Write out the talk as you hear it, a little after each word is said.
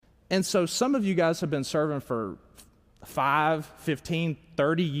And so some of you guys have been serving for 5, 15,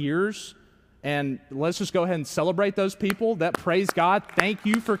 30 years. And let's just go ahead and celebrate those people. That, praise God. Thank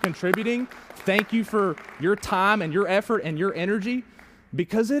you for contributing. Thank you for your time and your effort and your energy,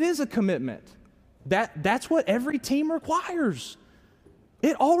 because it is a commitment. That's what every team requires.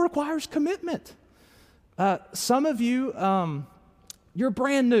 It all requires commitment. Some of you, you're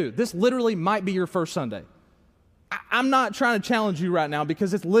brand new. This literally might be your first Sunday. I'm not trying to challenge you right now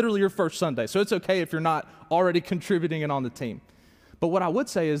because it's literally your first Sunday. So it's okay if you're not already contributing and on the team. But what I would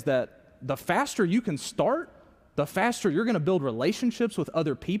say is that the faster you can start, the faster you're going to build relationships with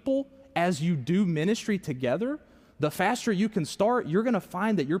other people as you do ministry together. The faster you can start, you're going to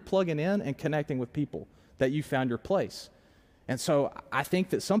find that you're plugging in and connecting with people, that you found your place. And so I think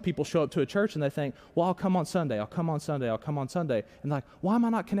that some people show up to a church and they think, well, I'll come on Sunday, I'll come on Sunday, I'll come on Sunday. And like, why am I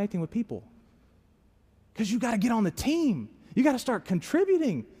not connecting with people? Because you got to get on the team. You got to start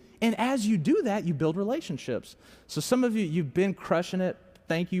contributing. And as you do that, you build relationships. So some of you, you've been crushing it.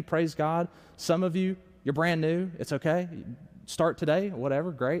 Thank you, praise God. Some of you, you're brand new. It's okay. Start today,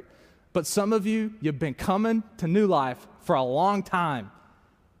 whatever, great. But some of you, you've been coming to New Life for a long time,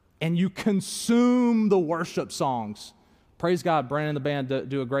 and you consume the worship songs. Praise God, Brandon and the band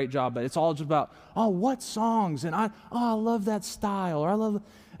do a great job, but it's all just about, oh, what songs? And I love that style, or I love,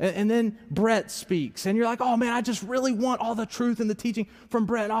 and then Brett speaks, and you're like, oh man, I just really want all the truth and the teaching from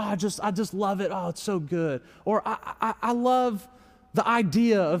Brett. Oh, I just love it. Oh, it's so good. Or I love the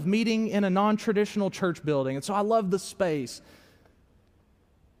idea of meeting in a non-traditional church building, and so I love the space.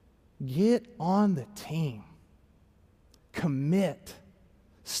 Get on the team. Commit.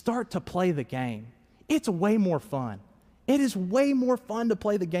 Start to play the game. It's way more fun. It is way more fun to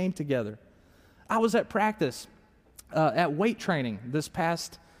play the game together. I was at practice, at weight training this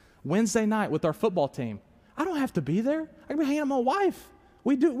past Wednesday night with our football team. I don't have to be there. I can be hanging out with my wife.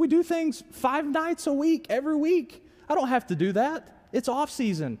 We do things 5 nights a week, every week. I don't have to do that. It's off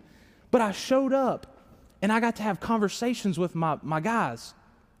season. But I showed up, and I got to have conversations with my guys.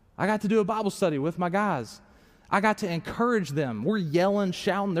 I got to do a Bible study with my guys. I got to encourage them. We're yelling,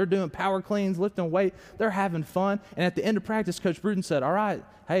 shouting. They're doing power cleans, lifting weight. They're having fun. And at the end of practice, Coach Bruden said, all right,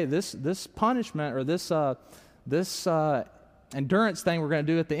 hey, this punishment or this endurance thing we're going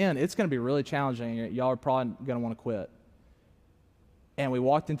to do at the end, it's going to be really challenging. Y'all are probably going to want to quit. And we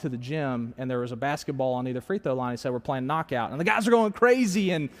walked into the gym, and there was a basketball on either free throw line. He said, we're playing knockout. And the guys are going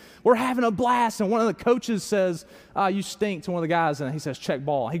crazy, and we're having a blast. And one of the coaches says, you stink, to one of the guys. And he says, check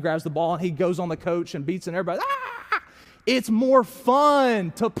ball. He grabs the ball, and he goes on the coach and beats, and everybody, ah! It's more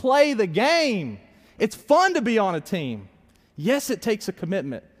fun to play the game. It's fun to be on a team. Yes, it takes a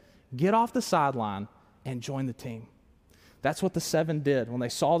commitment. Get off the sideline and join the team. That's what the 7 did. When they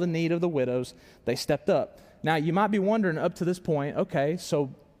saw the need of the widows, they stepped up. Now, you might be wondering up to this point, okay,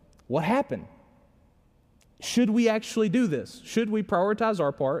 so what happened? Should we actually do this? Should we prioritize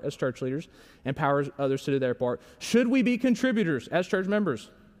our part as church leaders, empower others to do their part? Should we be contributors as church members?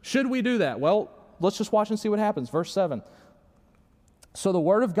 Should we do that? Well, let's just watch and see what happens. Verse 7. So the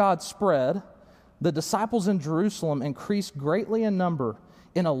word of God spread. The disciples in Jerusalem increased greatly in number,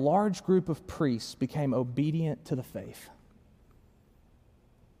 and a large group of priests became obedient to the faith.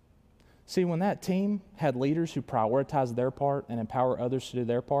 See, when that team had leaders who prioritized their part and empower others to do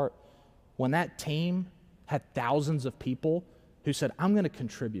their part, when that team had thousands of people who said, I'm going to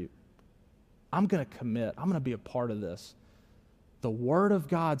contribute, I'm going to commit, I'm going to be a part of this, the word of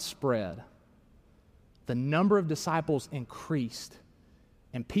God spread, the number of disciples increased,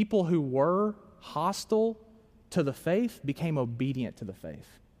 and people who were hostile to the faith became obedient to the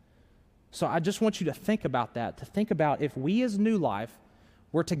faith. So I just want you to think about that, to think about if we as New Life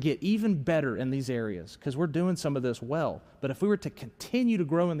were to get even better in these areas, because we're doing some of this well, but if we were to continue to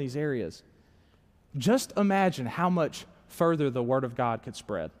grow in these areas, just imagine how much further the Word of God could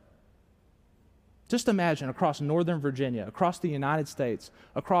spread. Just imagine across Northern Virginia, across the United States,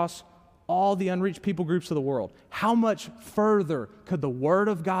 across all the unreached people groups of the world, how much further could the Word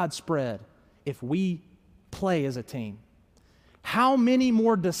of God spread if we play as a team? How many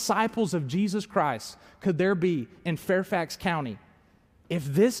more disciples of Jesus Christ could there be in Fairfax County if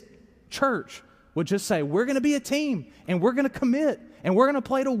this church would just say, we're going to be a team, and we're going to commit, and we're going to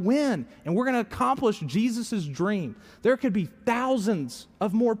play to win, and we're going to accomplish Jesus' dream? There could be thousands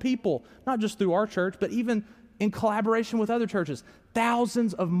of more people, not just through our church, but even in collaboration with other churches,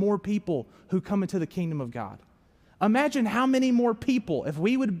 thousands of more people who come into the kingdom of God. Imagine how many more people, if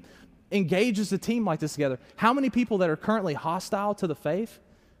we would engage as a team like this together, how many people that are currently hostile to the faith,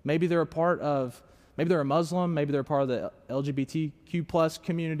 maybe they're a Muslim, maybe they're a part of the LGBTQ plus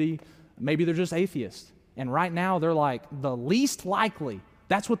community, maybe they're just atheists. And right now they're like, the least likely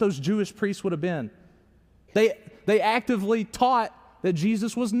That's what those Jewish priests would have been. They actively taught that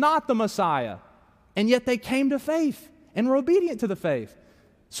Jesus was not the Messiah, and yet they came to faith and were obedient to the faith.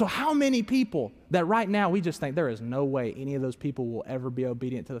 So how many people that right now we just think there is no way any of those people will ever be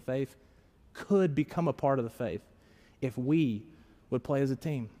obedient to the faith could become a part of the faith if we would play as a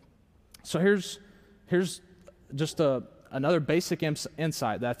team? So here's just another basic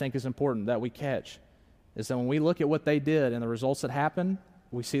insight that I think is important that we catch, is that when we look at what they did and the results that happened,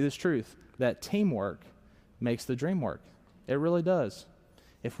 we see this truth, that teamwork makes the dream work. It really does.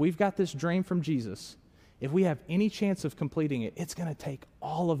 If we've got this dream from Jesus, if we have any chance of completing it, it's going to take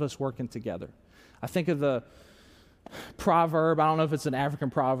all of us working together. I think of the proverb, I don't know if it's an African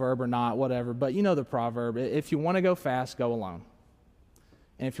proverb or not, whatever, but you know the proverb, if you want to go fast, go alone.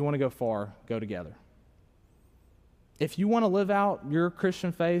 And if you want to go far, go together. If you want to live out your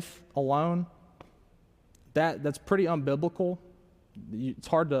Christian faith alone, that's pretty unbiblical. It's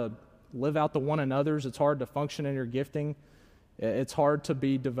hard to live out the one another's. It's hard to function in your gifting. It's hard to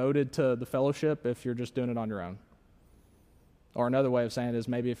be devoted to the fellowship if you're just doing it on your own. Or another way of saying it is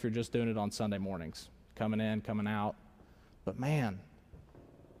maybe if you're just doing it on Sunday mornings, coming in, coming out. But man,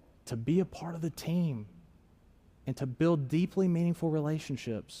 to be a part of the team and to build deeply meaningful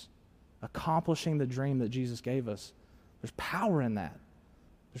relationships, accomplishing the dream that Jesus gave us, there's power in that.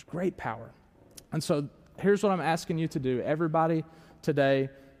 There's great power. And so here's what I'm asking you to do. Everybody today,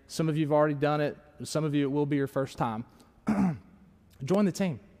 some of you have already done it. Some of you, it will be your first time. Join the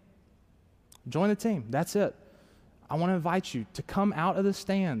team. Join the team. That's it. I want to invite you to come out of the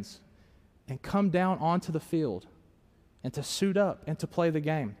stands and come down onto the field and to suit up and to play the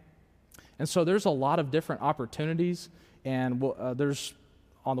game. And so there's a lot of different opportunities, and there's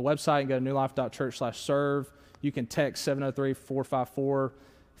on the website, you can go to newlife.church/serve. You can text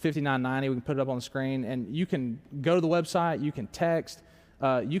 703-454-5990. We can put it up on the screen, and you can go to the website. You can text.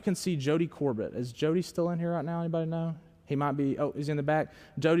 You can see Jody Corbett. Is Jody still in here right now? Anybody know? He might be. Oh, he's in the back.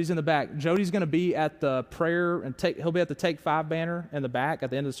 Jody's in the back. Jody's going to be at the prayer and he'll be at the Take 5 banner in the back at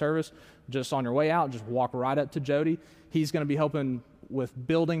the end of the service. Just on your way out, just walk right up to Jody. He's going to be helping with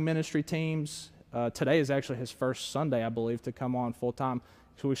building ministry teams. Today is actually his first Sunday, I believe, to come on full time.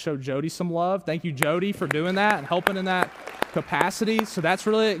 So we show Jody some love. Thank you, Jody, for doing that and helping in that capacity. So that's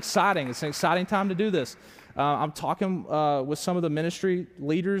really exciting. It's an exciting time to do this. I'm talking with some of the ministry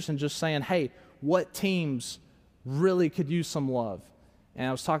leaders and just saying, hey, what teams really could use some love? And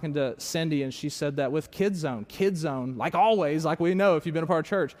I was talking to Cindy, and she said that with Kids Zone, like always, like we know if you've been a part of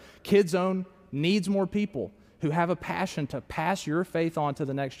church, Kids Zone needs more people who have a passion to pass your faith on to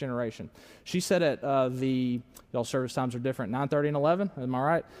the next generation. She said at y'all service times are different, 9:30 and 11, am I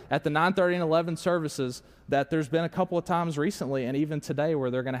right? At the 9:30 and 11 services, that there's been a couple of times recently, and even today, where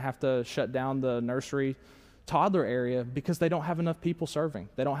they're going to have to shut down the nursery toddler area because they don't have enough people serving.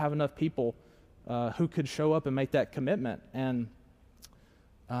 They don't have enough people who could show up and make that commitment. And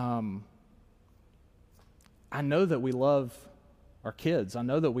I know that we love our kids. I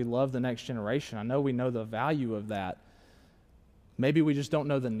know that we love the next generation. I know we know the value of that. Maybe we just don't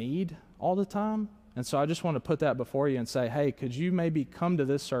know the need all the time. And so I just want to put that before you and say, hey, could you maybe come to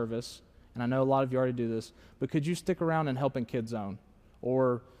this service? And I know a lot of you already do this, but could you stick around and help in Kids Zone,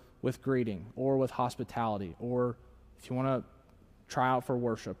 or with greeting, or with hospitality, or if you want to try out for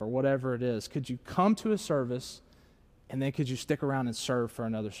worship or whatever it is, could you come to a service and then could you stick around and serve for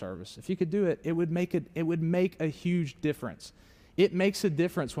another service? If you could do it, it would make a huge difference. It makes a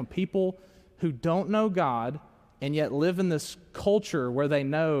difference when people who don't know God and yet live in this culture where they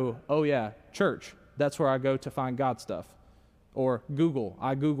know, oh yeah, church, that's where I go to find God stuff. Or Google,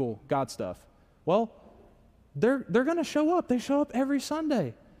 I Google God stuff. Well, they're going to show up. They show up every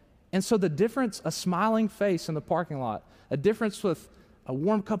Sunday. And so the difference, a smiling face in the parking lot, a difference with a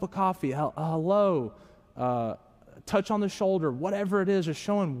warm cup of coffee, a hello, touch on the shoulder, whatever it is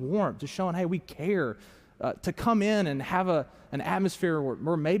showing warmth, just showing, hey, we care. To come in and have an atmosphere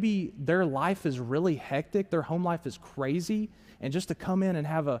where maybe their life is really hectic, their home life is crazy, and just to come in and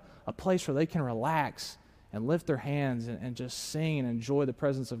have a place where they can relax and lift their hands and just sing and enjoy the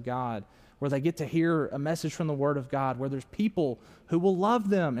presence of God, where they get to hear a message from the Word of God, where there's people who will love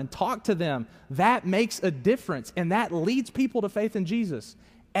them and talk to them. That makes a difference, and that leads people to faith in Jesus.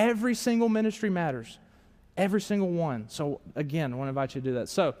 Every single ministry matters. Every single one. So again, I want to invite you to do that.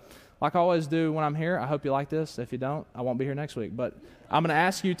 So like I always do when I'm here, I hope you like this. If you don't, I won't be here next week. But I'm going to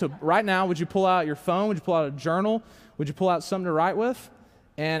ask you to, right now, would you pull out your phone? Would you pull out a journal? Would you pull out something to write with?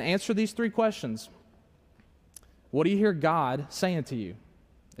 And answer these 3 questions. What do you hear God saying to you?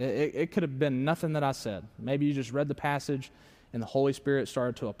 It could have been nothing that I said. Maybe you just read the passage and the Holy Spirit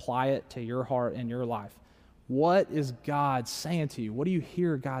started to apply it to your heart and your life. What is God saying to you? What do you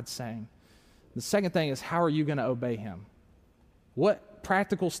hear God saying? The second thing is, how are you going to obey him? What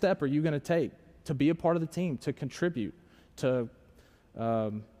practical step are you going to take to be a part of the team, to contribute, to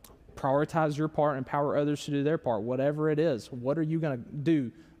prioritize your part and empower others to do their part? Whatever it is, what are you going to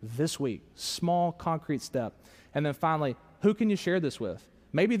do this week? Small, concrete step. And then finally, who can you share this with?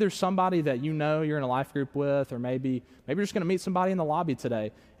 Maybe there's somebody that you know you're in a life group with, or maybe you're just going to meet somebody in the lobby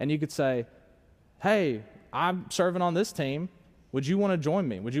today, and you could say, hey, I'm serving on this team. Would you want to join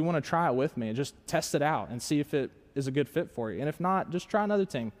me? Would you want to try it with me and just test it out and see if it is a good fit for you? And if not, just try another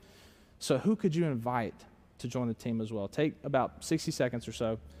team. So who could you invite to join the team as well? Take about 60 seconds or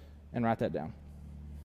so and write that down.